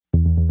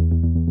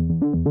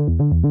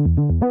Welcome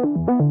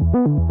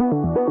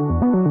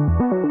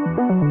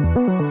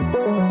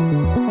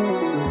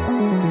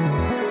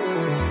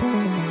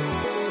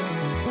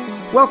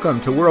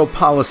to World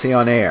Policy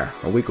on Air,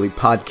 a weekly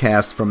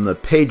podcast from the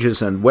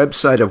pages and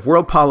website of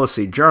World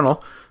Policy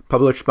Journal,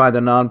 published by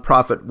the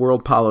nonprofit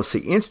World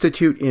Policy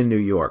Institute in New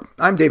York.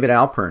 I'm David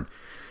Alpern.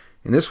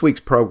 In this week's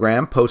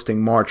program,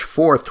 posting March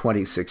 4th,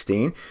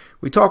 2016,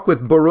 we talk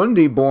with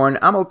Burundi-born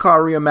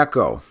Amilcar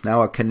Ryumeko,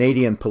 now a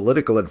Canadian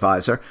political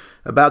advisor,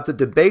 about the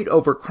debate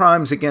over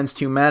crimes against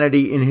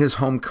humanity in his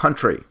home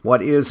country,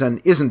 what is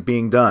and isn't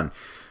being done.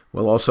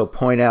 We'll also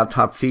point out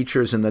top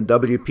features in the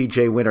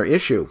WPJ winter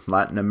issue,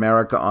 Latin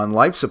America on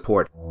life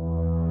support.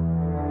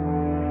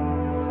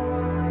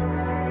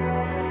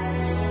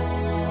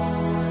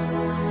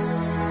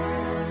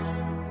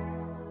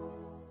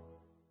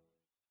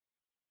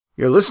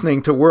 You're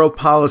listening to World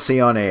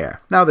Policy on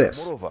Air. Now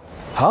this. Moreover,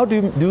 how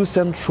do you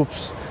send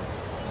troops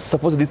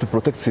supposedly to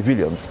protect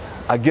civilians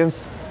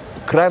against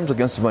crimes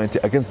against humanity,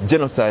 against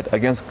genocide,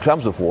 against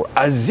crimes of war,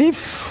 as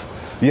if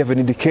you have an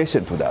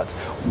indication to that?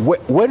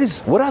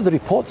 What are the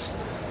reports?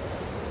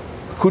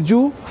 Could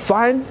you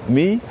find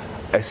me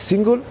a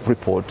single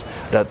report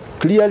that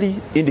clearly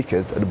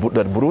indicates that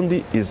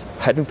Burundi is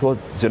heading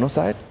towards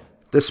genocide?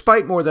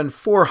 Despite more than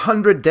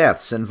 400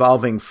 deaths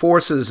involving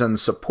forces and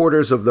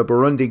supporters of the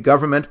Burundi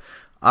government,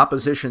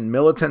 opposition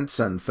militants,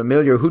 and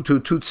familiar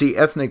Hutu-Tutsi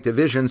ethnic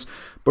divisions,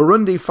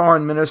 Burundi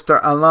Foreign Minister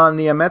Alain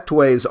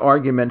Nyamitwe's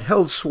argument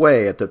held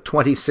sway at the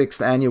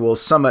 26th annual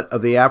summit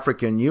of the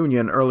African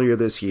Union earlier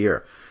this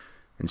year.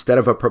 Instead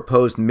of a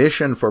proposed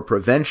mission for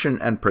prevention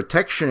and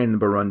protection in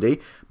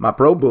Burundi,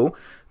 Maprobu,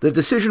 the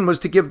decision was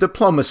to give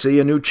diplomacy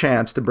a new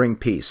chance to bring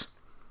peace.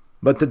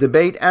 But the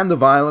debate and the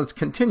violence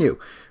continue,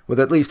 with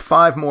at least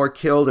 5 more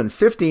killed and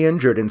 50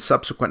 injured in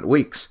subsequent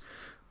weeks.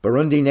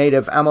 Burundi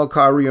native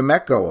Amilcar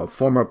Ryumeko, a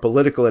former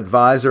political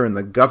advisor in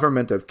the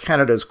government of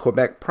Canada's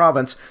Quebec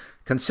province,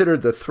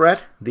 considered the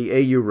threat, the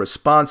AU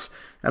response,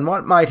 and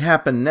what might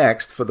happen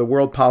next for the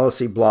World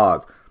Policy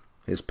blog.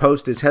 His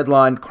post is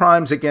headlined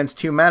Crimes Against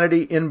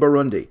Humanity in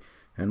Burundi,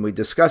 and we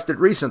discussed it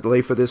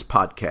recently for this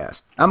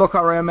podcast.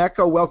 Amilcar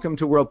Ryumeko, welcome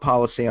to World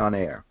Policy on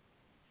Air.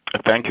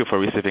 Thank you for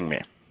receiving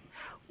me.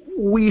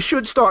 We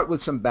should start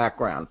with some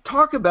background.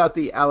 Talk about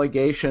the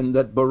allegation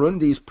that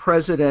Burundi's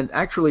president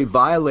actually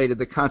violated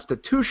the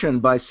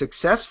constitution by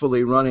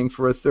successfully running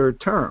for a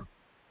third term.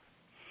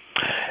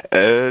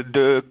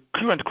 The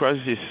current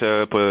crisis,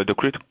 the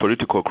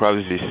political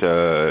crisis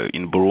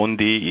in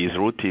Burundi is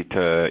rooted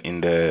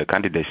in the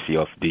candidacy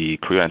of the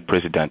current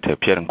president,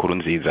 Pierre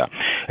Nkurunziza,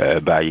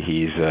 by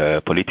his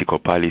political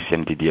policy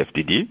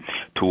MDD-FDD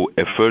to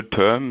a third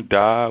term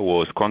that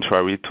was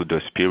contrary to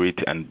the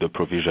spirit and the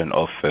provision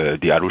of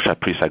the Arusha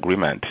Peace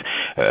Agreement,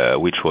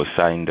 which was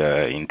signed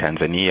in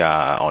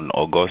Tanzania on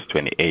August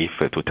 28,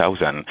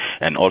 2000,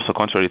 and also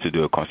contrary to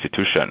the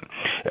constitution.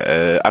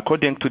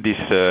 According to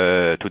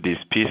this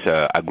peace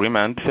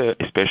agreement,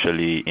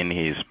 especially in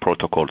his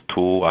Protocol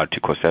 2,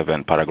 Article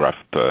 7, Paragraph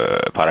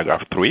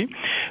 3,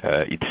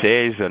 it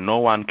says no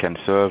one can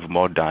serve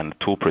more than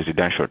 2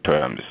 presidential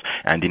terms.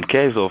 And in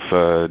case of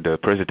the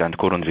President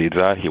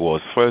Nkurunziza, he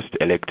was first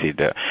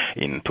elected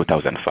in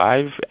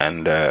 2005,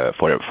 and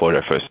for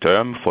the first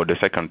term. For the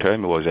second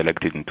term, he was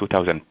elected in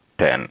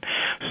 2010.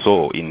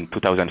 So in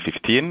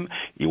 2015,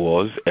 it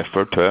was a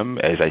third term,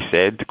 as I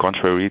said,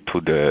 contrary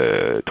to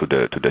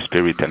the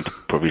spirit and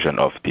provision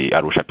of the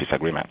Arusha Peace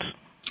Agreement.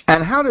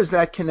 And how does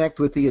that connect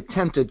with the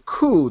attempted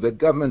coup that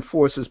government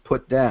forces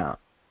put down?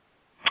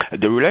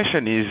 The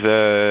relation is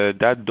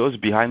that those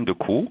behind the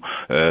coup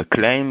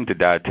claimed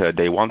that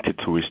they wanted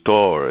to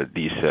restore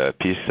this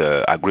peace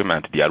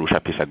agreement, the Arusha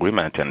Peace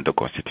Agreement, and the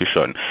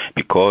Constitution,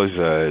 because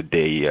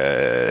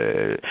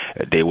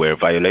they were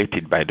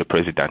violated by the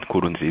President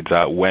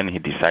Nkurunziza when he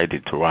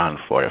decided to run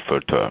for a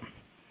third term.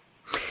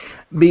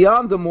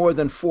 Beyond the more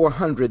than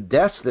 400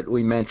 deaths that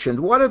we mentioned,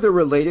 what are the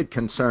related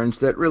concerns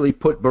that really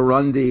put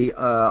Burundi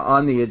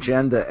on the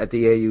agenda at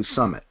the AU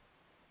summit?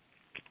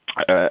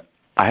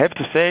 I have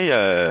to say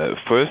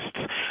first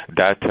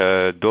that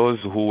those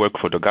who work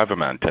for the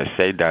government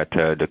say that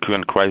the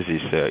current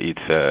crisis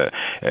it's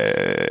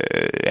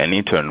an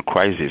internal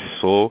crisis,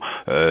 so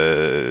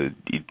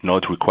it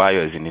not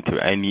requires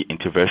any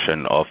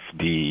intervention of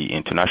the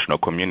international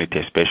community,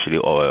 especially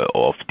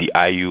of the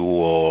IU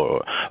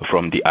or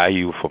from the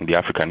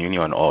African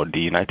Union or the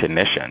United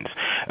Nations.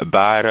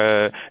 But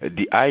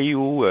the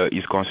IU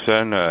is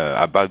concerned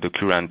about the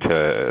current,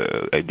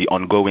 the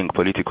ongoing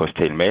political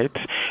stalemate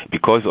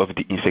because of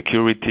the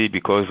insecurity,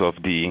 because of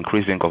the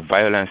increasing of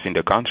violence in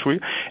the country,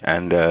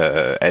 and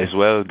as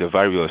well the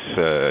various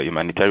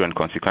humanitarian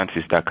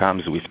consequences that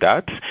comes with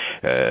that.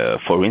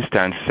 For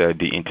instance,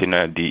 the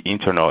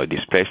internal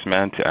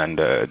displacement and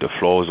the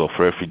flows of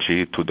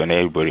refugees to the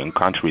neighboring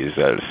countries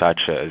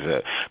such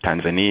as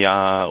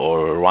Tanzania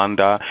or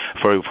Rwanda.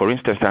 For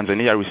instance,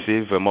 Tanzania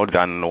received more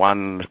than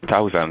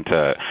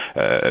 1,000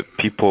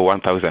 people,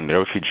 1,000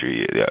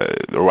 refugees.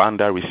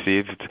 Rwanda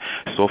received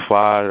so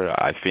far,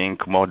 I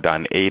think, more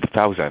than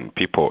 8,000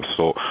 people.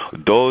 So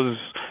those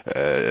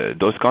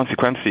those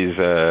consequences,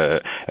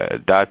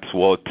 that's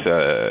what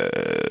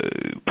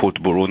put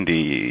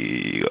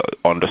Burundi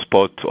on the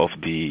spot of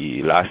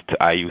the last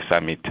IU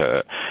summit.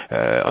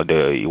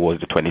 It was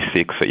the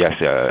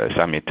 26th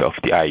summit of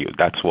the IU.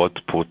 That's what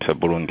put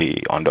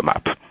Burundi on the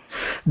map.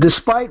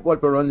 Despite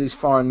what Burundi's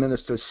foreign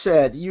minister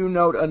said, you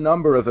note a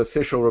number of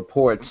official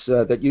reports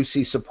that you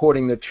see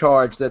supporting the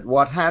charge that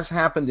what has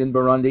happened in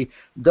Burundi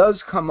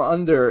does come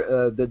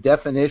under the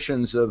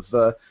definitions of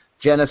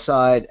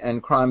genocide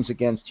and crimes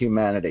against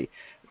humanity.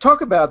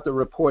 Talk about the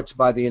reports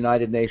by the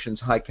United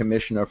Nations High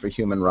Commissioner for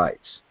Human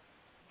Rights.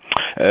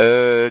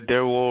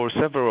 There were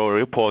several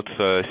reports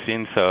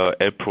since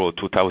April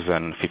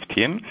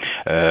 2015,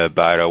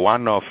 but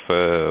one of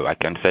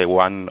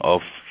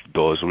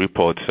those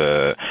reports,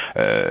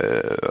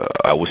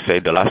 I would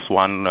say the last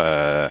one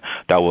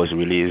that was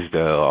released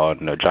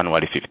on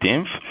January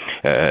 15th,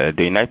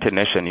 the United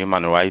Nations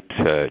Human Rights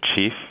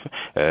Chief,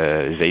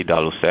 Zeid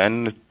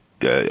Al-Hussein,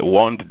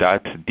 warned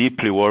that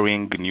deeply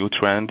worrying new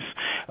trends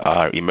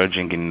are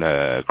emerging in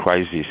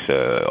crisis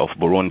of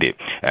Burundi,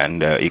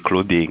 and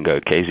including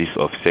cases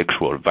of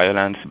sexual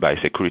violence by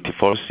security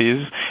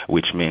forces,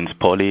 which means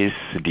police,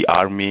 the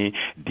army,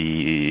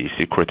 the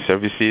secret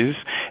services,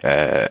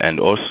 and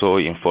also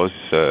enforced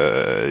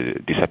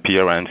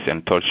disappearance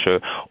and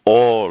torture,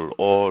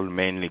 all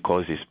mainly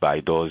causes by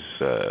those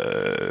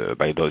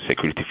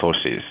security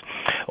forces.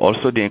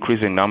 Also, the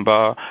increasing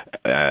number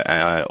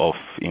of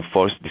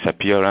enforced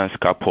disappearance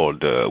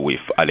coupled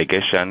with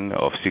allegation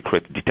of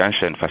secret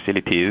detention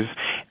facilities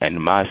and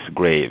mass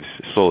graves.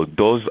 So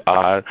those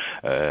are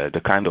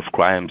the kind of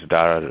crimes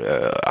that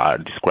are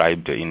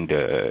described in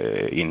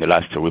the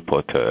last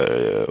report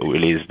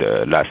released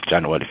last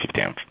January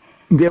 15th.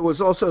 There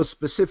was also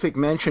specific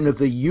mention of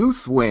the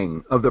youth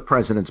wing of the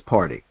president's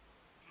party.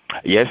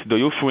 Yes, the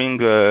youth wing,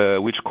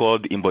 which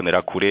called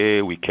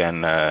Imbonerakure,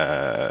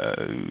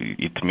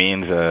 it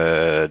means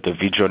the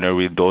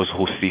visionary, those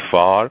who see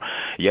far.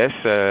 Yes,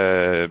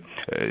 the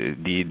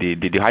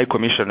High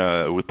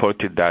Commissioner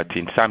reported that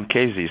in some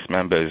cases,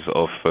 members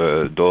of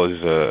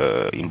those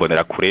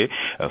Imbonerakure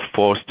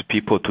forced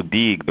people to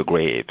dig the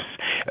graves,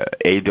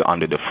 either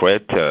under the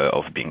threat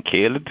of being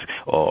killed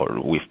or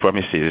with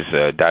promises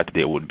that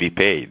they would be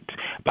paid.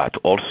 But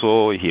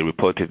also, he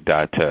reported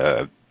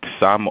that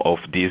some of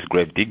these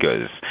grave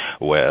diggers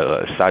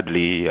were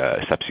sadly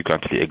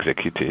subsequently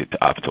executed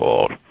after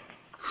all.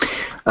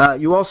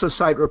 You also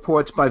cite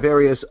reports by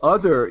various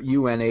other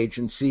UN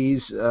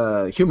agencies,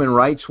 Human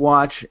Rights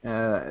Watch,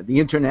 the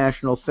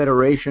International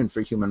Federation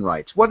for Human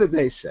Rights. What did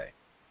they say?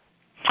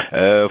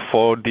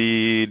 For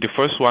the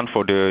first one,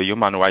 for the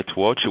Human Rights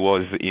Watch,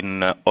 was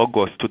in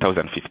August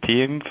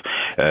 2015.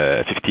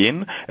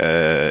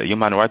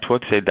 Human Rights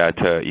Watch said that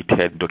it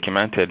had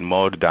documented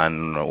more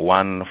than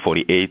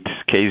 148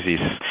 cases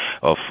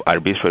of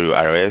arbitrary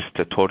arrest,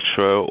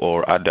 torture,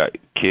 or other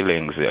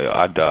killings,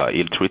 other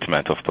ill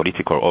treatment of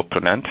political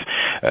opponents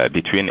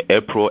between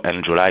April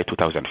and July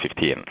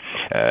 2015.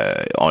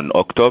 On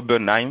October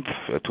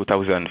 9th,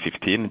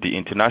 2015, the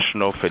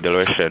International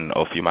Federation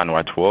of Human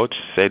Rights Watch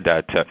said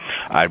that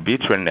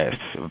arbitrariness,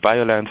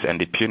 violence,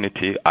 and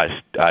impunity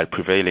are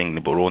prevailing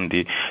in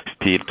Burundi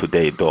still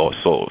today, though.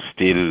 So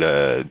still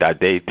that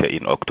date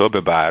in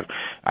October, but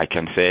I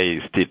can say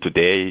still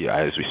today,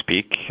 as we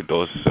speak,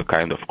 those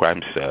kind of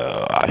crimes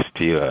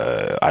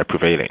are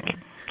prevailing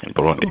in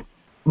Burundi.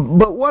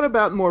 But what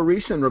about more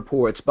recent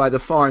reports by the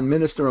foreign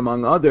minister,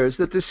 among others,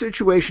 that the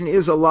situation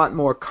is a lot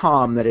more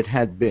calm than it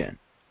had been?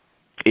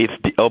 It's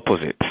the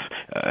opposite.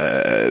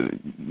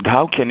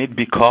 How can it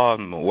be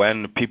calm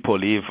when people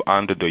live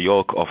under the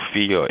yoke of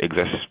fear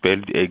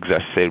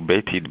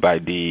exacerbated by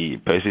the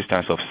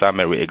persistence of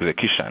summary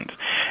executions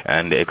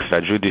and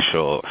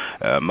extrajudicial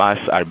mass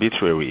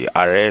arbitrary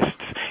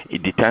arrests,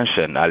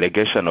 detention,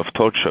 allegation of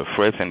torture,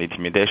 threats, and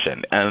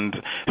intimidation?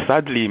 And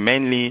sadly,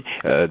 mainly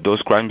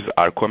those crimes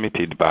are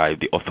committed by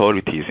the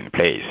authorities in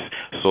place.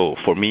 So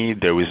for me,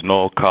 there is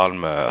no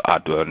calm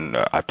at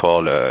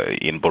all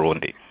in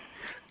Burundi.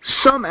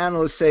 Some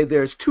analysts say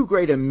there's too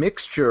great a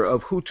mixture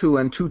of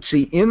Hutu and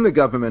Tutsi in the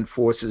government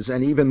forces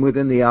and even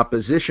within the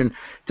opposition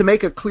to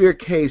make a clear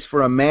case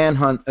for a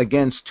manhunt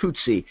against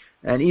Tutsi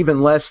and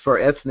even less for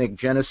ethnic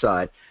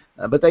genocide.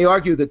 But they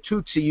argue that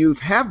Tutsi youth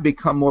have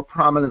become more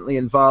prominently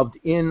involved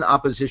in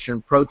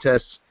opposition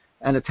protests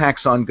and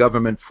attacks on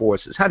government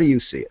forces. How do you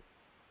see it?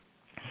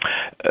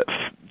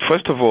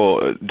 First of all,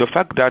 the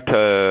fact that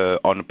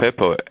on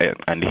paper,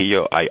 and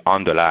here I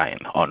underline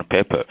on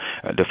paper,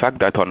 the fact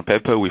that on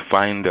paper we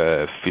find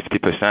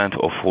 50%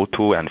 of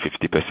Hutu and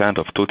 50%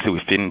 of Tutsi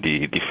within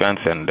the defense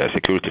and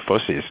security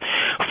forces,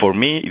 for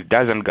me it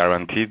doesn't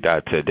guarantee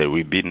that there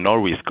will be no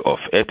risk of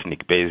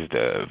ethnic-based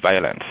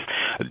violence.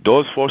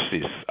 Those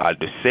forces are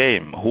the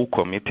same who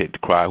commit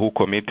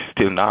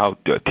till now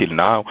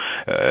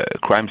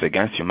crimes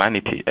against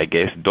humanity,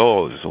 against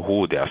those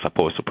who they are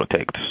supposed to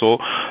protect. So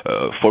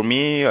for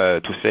me,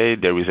 to say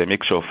there is a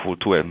mixture of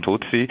Hutu and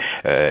Tutsi,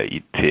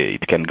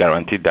 it can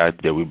guarantee that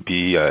there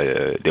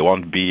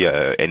won't be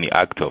any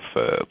act of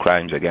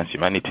crimes against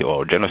humanity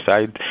or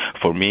genocide.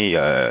 For me,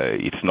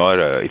 it's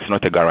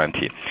not a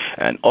guarantee.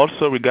 And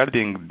also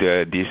regarding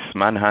this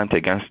manhunt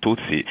against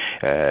Tutsi,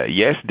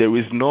 yes, there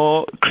is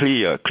no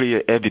clear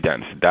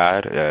evidence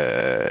that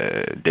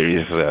there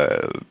is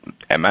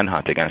a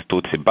manhunt against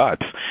Tutsi,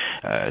 but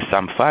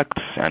some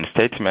facts and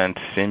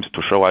statements seems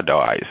to show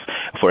otherwise.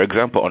 For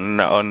example,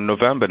 on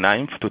November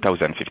 9th,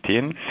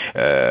 2015,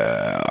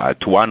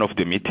 at one of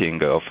the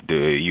meetings of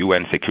the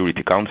UN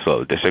Security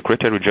Council, the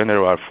Secretary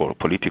General for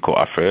Political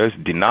Affairs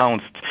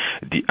denounced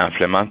the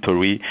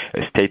inflammatory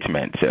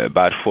statement.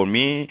 But for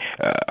me,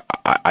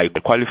 I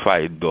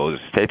qualified those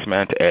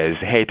statements as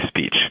hate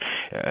speech,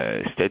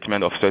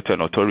 statement of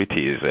certain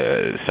authorities,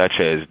 such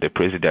as the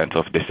President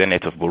of the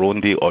Senate of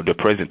Burundi or the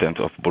President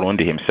of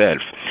Burundi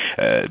himself.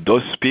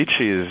 Those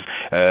speeches,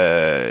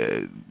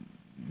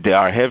 they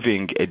are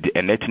having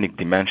an ethnic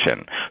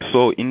dimension.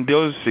 So in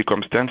those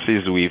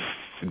circumstances, with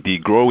the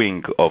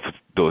growing of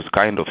those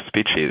kind of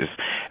speeches,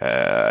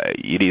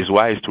 it is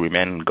wise to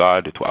remain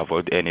guard to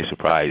avoid any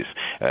surprise.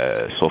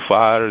 So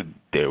far,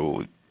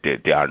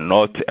 they are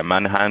not a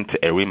manhunt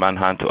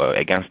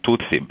against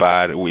Tutsi,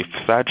 but with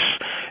such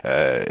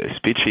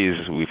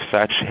speeches, with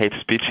such hate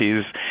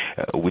speeches,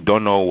 we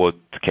don't know what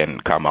can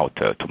come out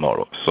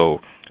tomorrow.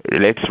 So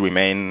let's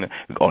remain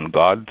on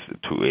guard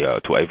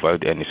to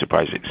avoid any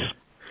surprises.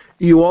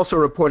 You also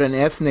report an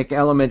ethnic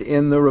element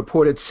in the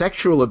reported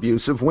sexual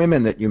abuse of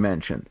women that you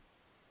mentioned.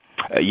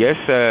 Yes,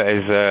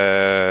 as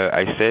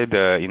I said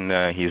in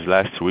his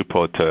last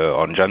report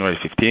on January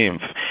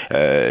 15th,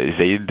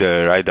 Zeid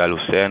Raed Al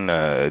Hussein,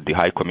 the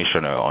High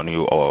Commissioner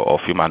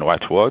of Human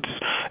Rights Watch,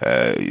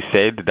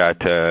 said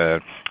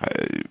that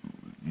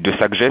the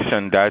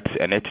suggestion that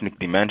an ethnic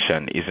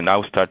dimension is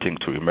now starting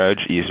to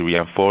emerge is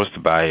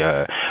reinforced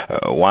by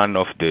one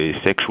of the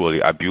sexually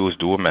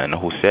abused women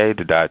who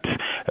said that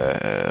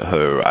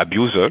her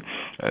abuser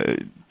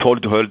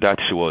told her that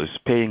she was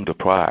paying the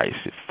price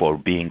for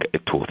being a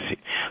Tutsi.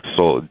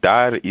 So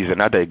that is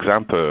another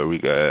example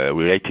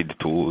related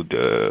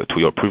to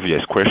your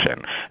previous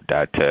question,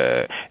 that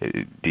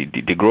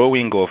the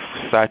growing of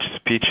such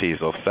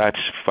speeches, of such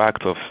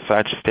facts, of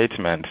such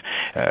statements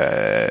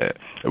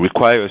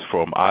requires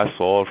from us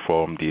or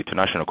from the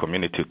international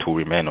community to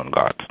remain on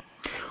guard.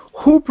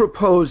 Who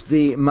proposed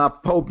the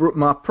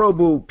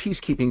Maprobu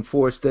peacekeeping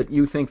force that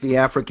you think the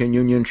African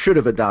Union should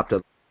have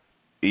adopted?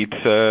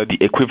 It's the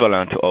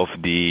equivalent of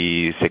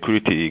the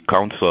Security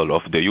Council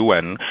of the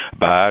UN,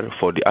 but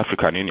for the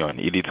African Union.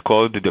 It is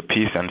called the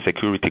Peace and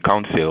Security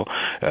Council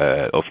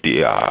of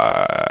the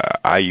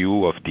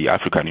IU of the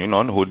African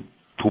Union,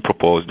 who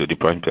proposed the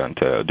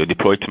deployment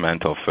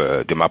of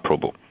the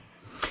Maprobu.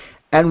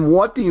 And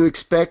what do you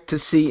expect to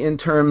see in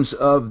terms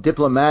of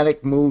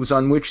diplomatic moves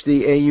on which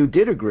the AU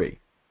did agree?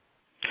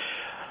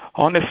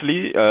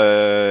 Honestly,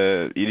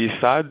 it is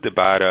sad,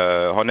 but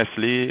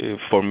honestly,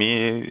 for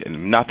me,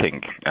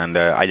 nothing. And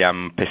I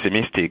am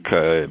pessimistic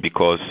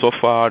because so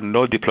far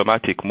no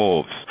diplomatic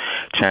moves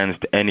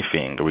changed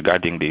anything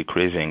regarding the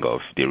increasing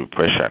of the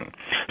repression.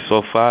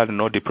 So far,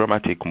 no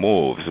diplomatic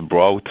moves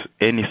brought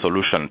any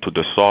solution to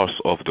the source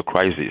of the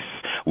crisis,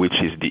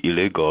 which is the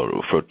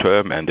illegal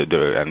term and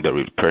the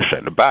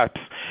repression. But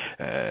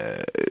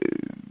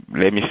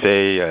let me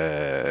say,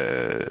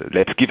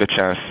 let's give a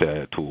chance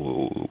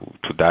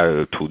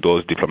to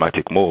those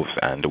diplomatic moves,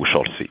 and we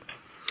shall see.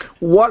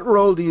 What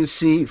role do you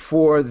see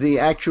for the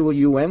actual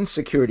UN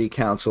Security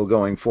Council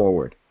going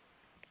forward?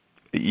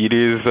 It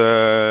is,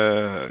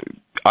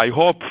 I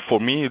hope for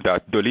me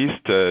that the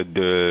least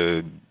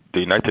the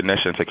United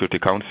Nations Security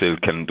Council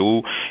can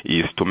do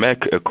is to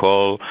make a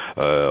call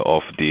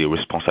of the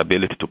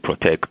responsibility to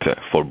protect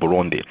for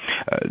Burundi,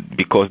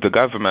 because the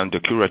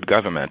current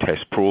government has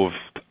proved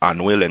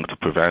unwilling to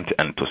prevent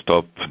and to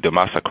stop the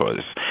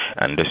massacres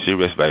and the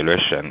serious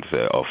violations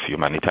of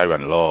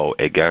humanitarian law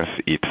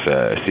against its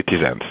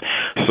citizens.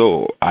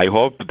 So I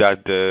hope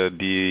that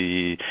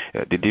the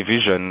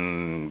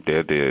division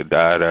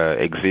that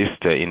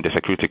exists in the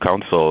Security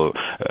Council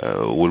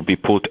will be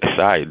put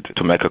aside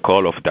to make a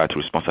call of that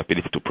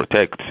responsibility to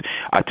protect,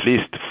 at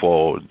least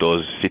for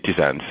those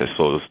citizens,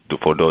 so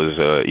for those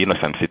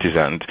innocent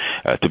citizens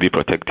to be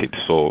protected.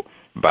 So.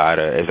 But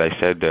as I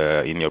said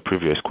in your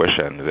previous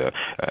question,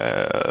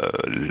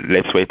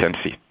 let's wait and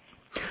see.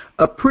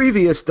 A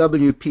previous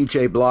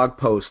WPJ blog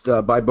post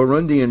by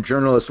Burundian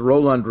journalist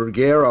Roland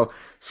Ruggiero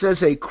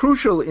says a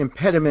crucial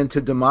impediment to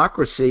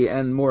democracy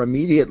and, more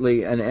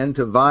immediately, an end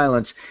to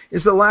violence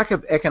is the lack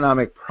of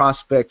economic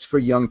prospects for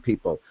young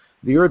people.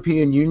 The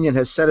European Union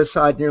has set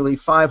aside nearly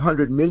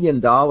 $500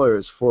 million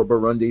for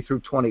Burundi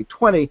through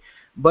 2020,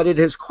 but it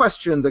has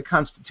questioned the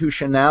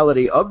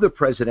constitutionality of the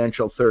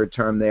presidential third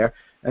term there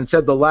and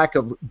said the lack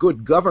of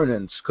good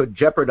governance could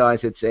jeopardize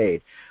its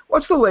aid.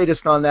 What's the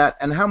latest on that,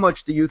 and how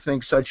much do you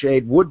think such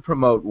aid would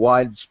promote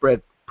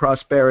widespread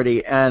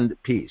prosperity and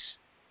peace?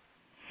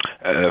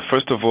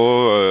 First of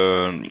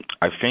all,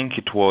 I think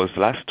it was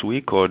last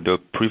week or the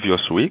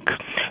previous week.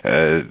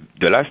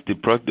 The last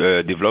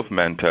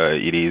development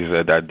it is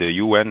that the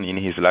UN, in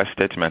his last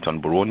statement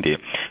on Burundi,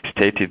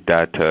 stated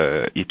that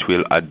it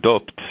will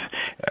adopt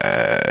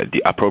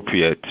the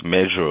appropriate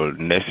measure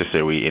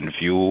necessary in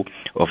view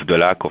of the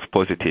lack of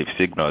positive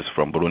signals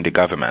from Burundi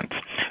government.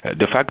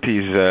 The fact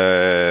is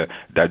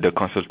that the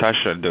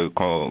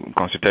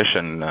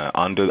consultation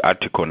under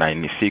Article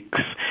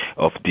 96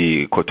 of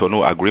the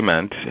Cotonou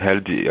Agreement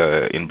held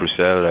in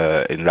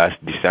Brussels in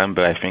last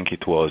December, I think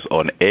it was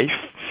on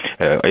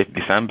 8th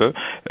December,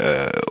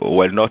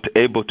 were not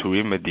able to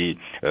remedy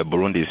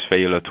Burundi's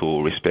failure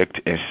to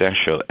respect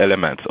essential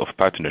elements of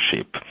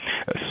partnership.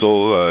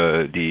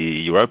 So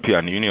the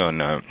European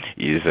Union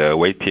is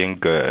waiting.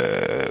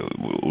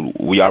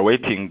 We are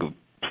waiting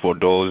for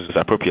those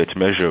appropriate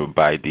measures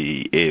by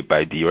the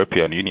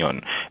European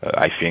Union.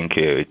 I think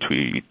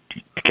it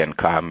can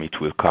come. It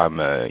will come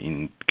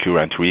in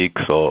current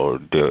weeks or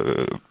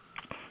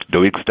the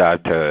weeks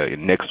that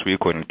next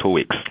week or in 2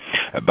 weeks.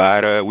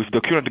 But with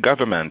the current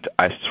government,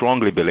 I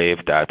strongly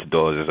believe that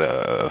those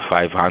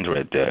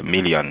 500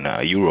 million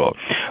euro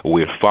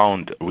will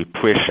fund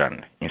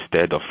repression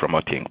instead of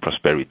promoting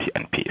prosperity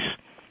and peace.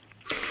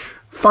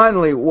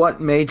 Finally,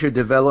 what major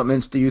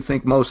developments do you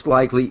think most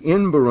likely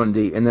in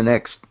Burundi in the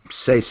next,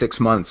 say, 6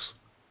 months?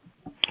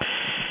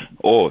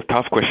 Oh,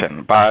 tough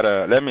question, but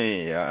let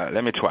me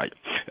try.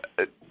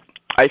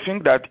 I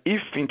think that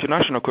if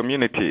international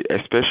community,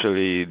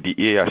 especially the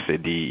EAC,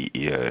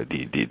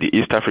 the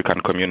East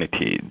African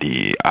community,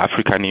 the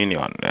African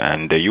Union,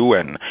 and the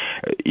UN,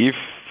 if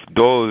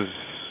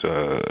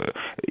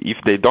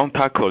they don't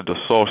tackle the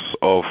source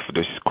of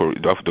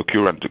the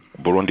current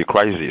Burundi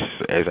crisis,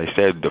 as I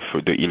said,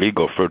 the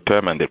illegal third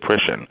term and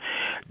depression,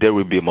 there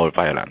will be more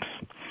violence.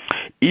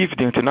 If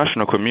the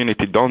international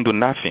community don't do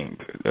nothing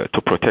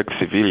to protect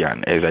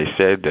civilians, as I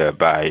said,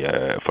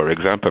 by, for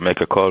example, make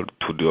a call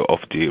of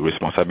the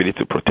responsibility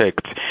to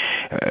protect,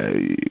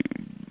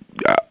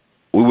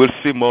 we will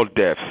see more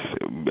deaths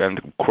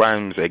and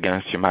crimes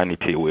against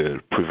humanity will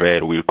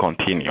prevail, will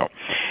continue.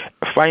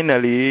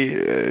 Finally,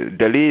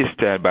 the least,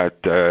 but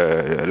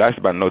last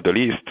but not the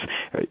least,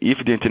 if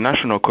the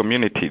international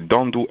community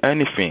don't do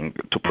anything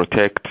to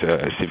protect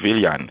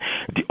civilians,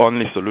 the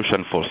only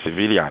solution for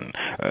civilians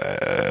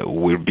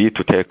will be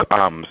to take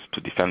arms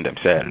to defend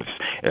themselves.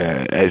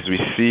 As we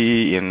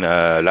see in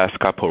last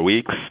couple of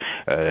weeks,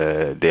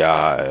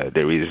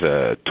 there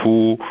is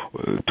two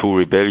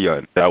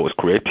rebellions that was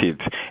created,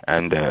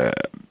 and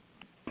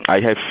I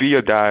have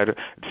fear that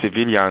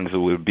civilians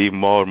will be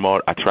more and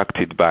more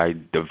attracted by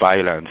the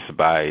violence,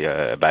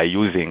 by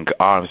using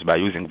arms, by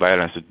using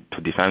violence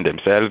to defend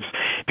themselves,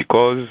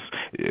 because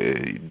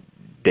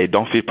they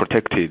don't feel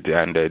protected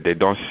and they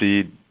don't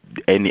see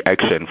any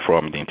action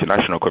from the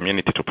international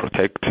community to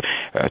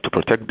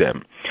protect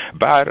them.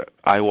 But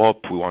I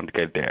hope we won't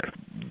get there.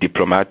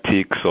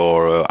 Diplomatics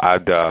or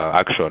other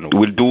action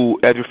will do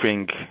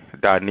everything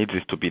that needs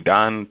to be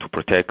done to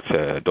protect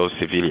those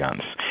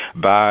civilians.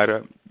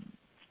 But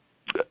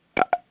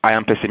I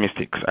am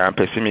pessimistic,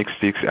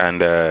 and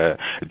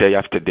day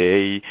after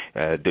day,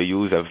 the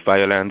use of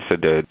violence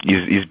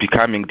is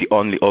becoming the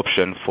only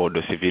option for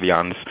the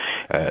civilians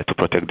to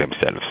protect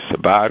themselves.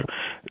 But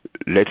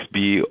let's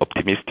be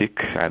optimistic,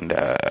 and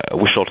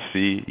we shall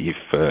see if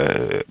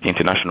the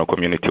international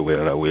community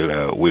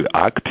will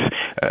act.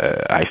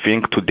 I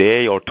think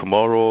today or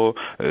tomorrow,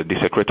 the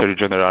Secretary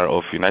General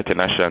of United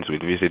Nations will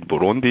visit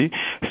Burundi,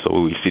 so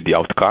we will see the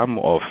outcome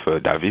of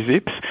that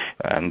visit.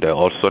 And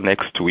also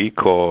next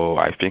week, or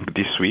I think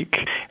this week,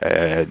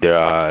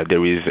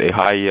 there is a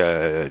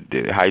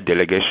high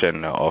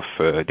delegation of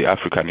the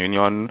African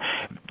Union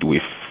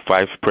with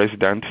 5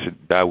 presidents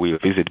that will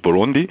visit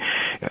Burundi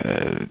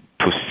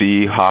to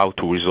see how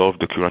to resolve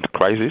the current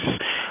crisis.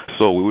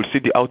 So we will see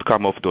the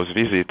outcome of those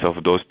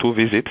two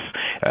visits.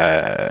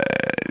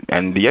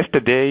 And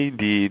yesterday,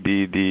 the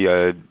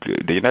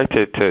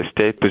United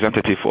States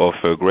representative of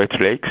Great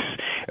Lakes,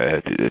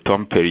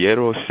 Tom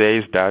Perriero,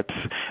 says that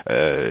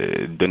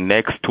the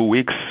next 2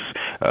 weeks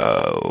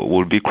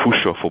will be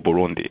crucial for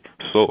Burundi.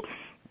 So,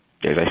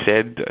 as I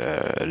said,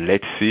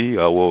 let's see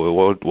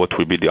what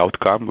will be the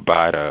outcome,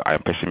 but I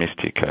am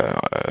pessimistic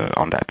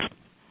on that.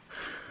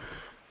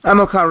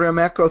 Amilcar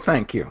Ryumeko,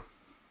 thank you.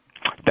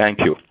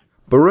 Thank you.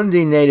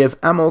 Burundi native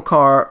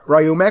Amilcar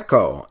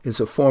Ryumeko is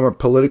a former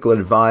political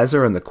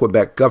advisor in the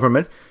Quebec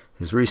government.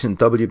 His recent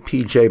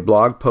WPJ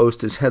blog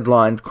post is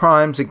headlined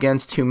Crimes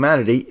Against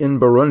Humanity in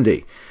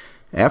Burundi.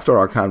 After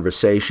our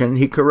conversation,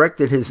 he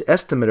corrected his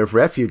estimate of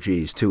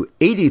refugees to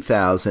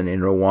 80,000 in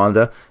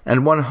Rwanda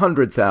and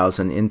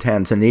 100,000 in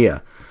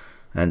Tanzania.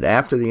 And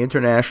after the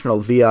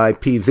international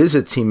VIP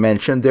visits he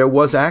mentioned, there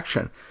was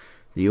action.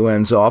 The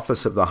UN's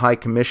Office of the High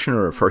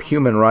Commissioner for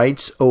Human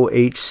Rights,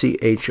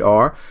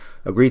 OHCHR,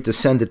 agreed to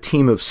send a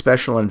team of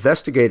special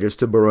investigators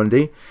to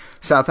Burundi.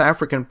 South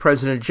African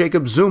President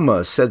Jacob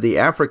Zuma said the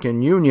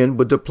African Union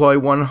would deploy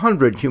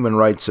 100 human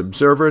rights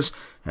observers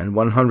and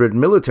 100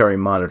 military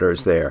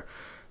monitors there.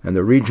 And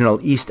the Regional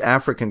East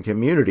African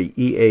Community,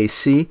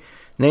 EAC,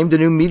 named a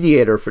new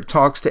mediator for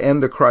talks to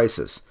end the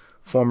crisis,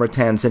 former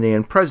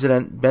Tanzanian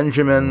President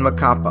Benjamin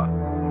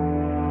Mkapa.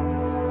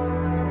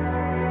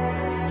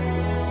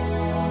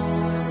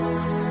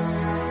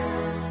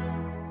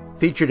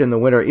 Featured in the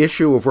winter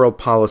issue of World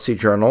Policy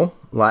Journal,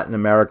 Latin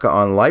America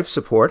on Life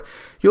Support,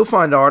 you'll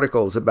find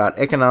articles about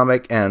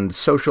economic and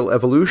social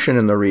evolution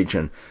in the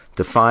region,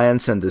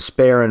 defiance and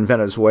despair in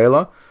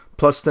Venezuela,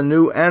 plus the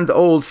new and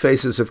old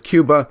faces of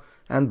Cuba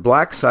and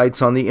black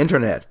sites on the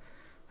Internet.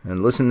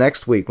 And listen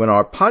next week when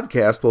our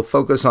podcast will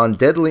focus on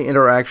deadly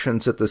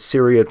interactions at the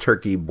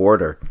Syria-Turkey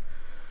border.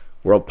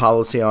 World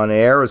Policy on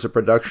Air is a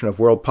production of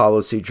World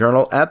Policy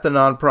Journal at the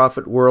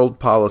nonprofit World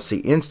Policy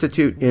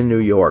Institute in New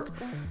York.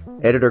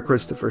 Editor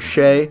Christopher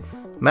Shea,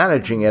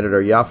 Managing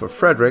Editor Yaffa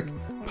Frederick,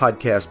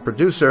 Podcast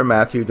Producer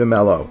Matthew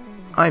DeMello.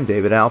 I'm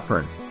David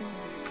Alpern.